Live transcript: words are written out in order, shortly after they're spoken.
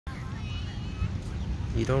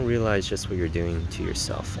you don't realize just what you're doing to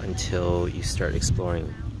yourself until you start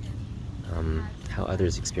exploring how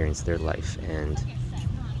others experience their life and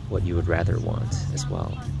what you would rather want as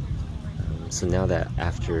well. So now that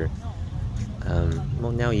after,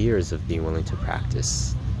 well, now years of being willing to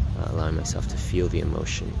practice, allowing myself to feel the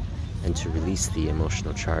emotion and to release the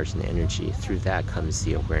emotional charge and the energy, through that comes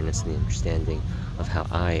the awareness and the understanding of how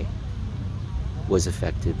I was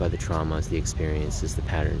affected by the traumas, the experiences, the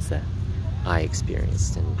patterns that I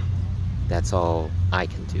experienced. And that's all I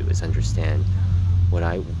can do, is understand what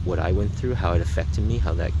I went through, how it affected me,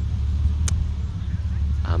 how that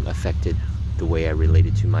affected the way I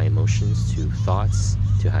related to my emotions, to thoughts,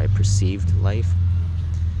 to how I perceived life,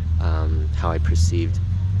 how I perceived,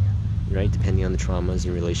 right, depending on the traumas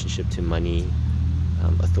in relationship to money,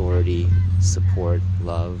 authority, support,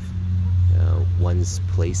 love, one's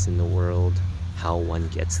place in the world, how one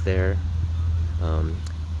gets there,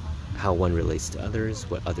 how one relates to others,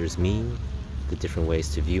 what others mean, the different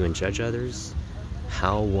ways to view and judge others,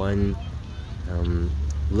 how one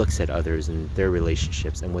looks at others and their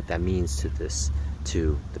relationships, and what that means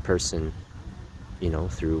to the person, you know,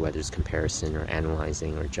 through whether it's comparison or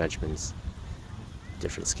analyzing or judgments,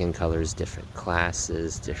 different skin colors, different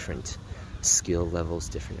classes, different skill levels,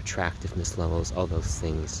 different attractiveness levels, all those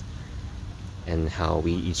things, and how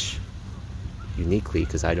we each uniquely,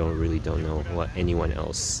 because I don't know what anyone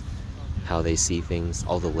else, how they see things,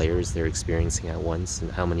 all the layers they're experiencing at once, and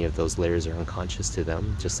how many of those layers are unconscious to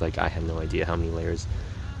them, just like I had no idea how many layers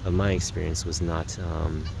of my experience was not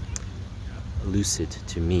lucid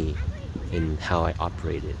to me in how I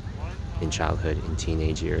operated in childhood, in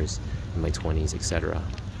teenage years, in my 20s, etc.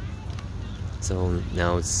 So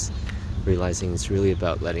now it's realizing it's really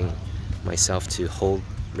about letting myself to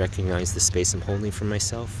recognize the space I'm holding for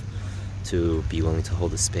myself, to be willing to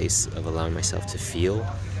hold the space of allowing myself to feel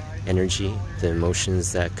energy, the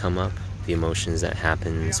emotions that come up, the emotions that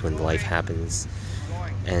happens when life happens.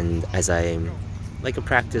 And as I'm like a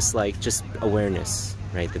practice, like just awareness,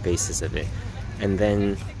 right, the basis of it. And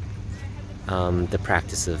then the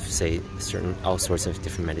practice of, say, all sorts of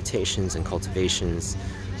different meditations and cultivations,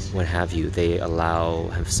 what have you, they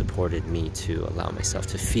have supported me to allow myself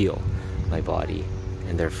to feel my body,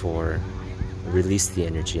 and therefore release the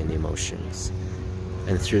energy and the emotions.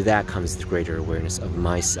 And through that comes the greater awareness of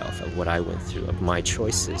myself, of what I went through, of my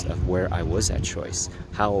choices, of where I was at choice,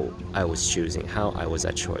 how I was choosing, how I was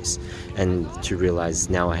at choice. And to realize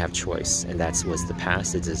now I have choice, and that was the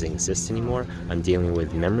past. It doesn't exist anymore. I'm dealing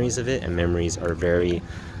with memories of it, and memories are very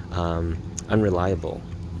unreliable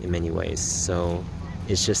in many ways. So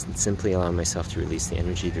it's just simply allowing myself to release the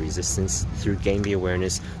energy, the resistance, gain the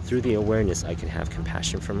awareness. Through the awareness, I can have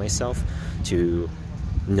compassion for myself, to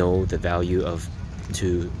know the value of,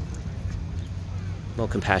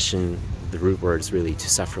 compassion, the root word is really to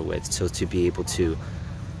suffer with. So to be able to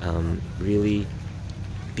really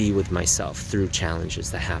be with myself through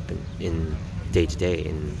challenges that happen in day to day,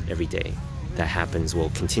 in every day, that happens,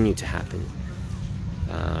 will continue to happen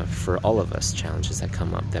for all of us, challenges that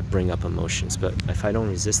come up, that bring up emotions. But if I don't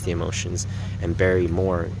resist the emotions and bury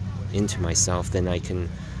more into myself, then I can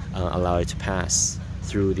allow it to pass.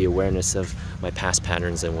 Through the awareness of my past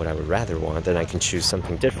patterns and what I would rather want, then I can choose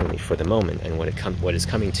something differently for the moment, and what is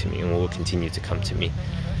coming to me and what will continue to come to me.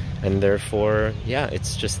 And therefore, yeah,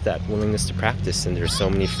 it's just that willingness to practice, and there's so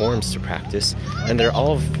many forms to practice, and they're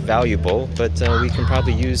all valuable, but we can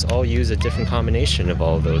probably use a different combination of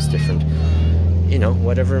all of those different, you know,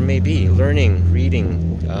 whatever it may be, learning,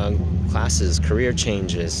 reading, classes, career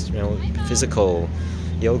changes, you know, physical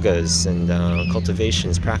yogas and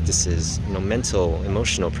cultivations, practices, you know, mental,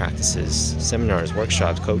 emotional practices, seminars,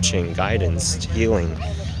 workshops, coaching, guidance, healing,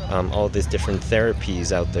 all these different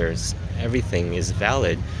therapies out there. Everything is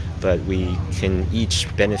valid, but we can each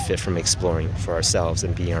benefit from exploring for ourselves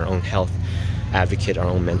and being our own health advocate, our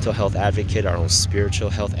own mental health advocate, our own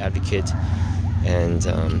spiritual health advocate, and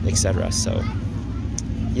etc. So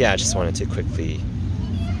yeah, I just wanted to quickly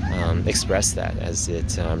express that, as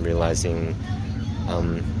realizing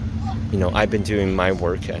you know, I've been doing my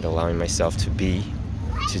work at allowing myself to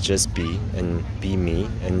just be and be me,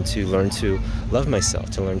 and to learn to love myself,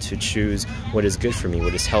 to learn to choose what is good for me,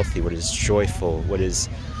 what is healthy, what is joyful, what is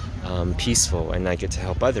peaceful, and I get to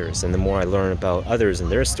help others. And the more I learn about others and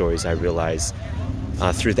their stories, I realize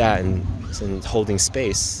through that and holding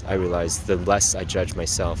space, I realize the less I judge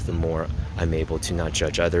myself, the more I'm able to not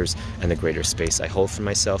judge others, and the greater space I hold for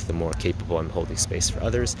myself, the more capable I'm holding space for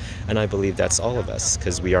others. And I believe that's all of us,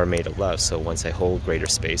 because we are made of love. So once I hold greater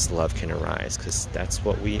space, love can arise, because that's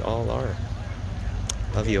what we all are.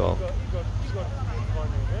 Love you all.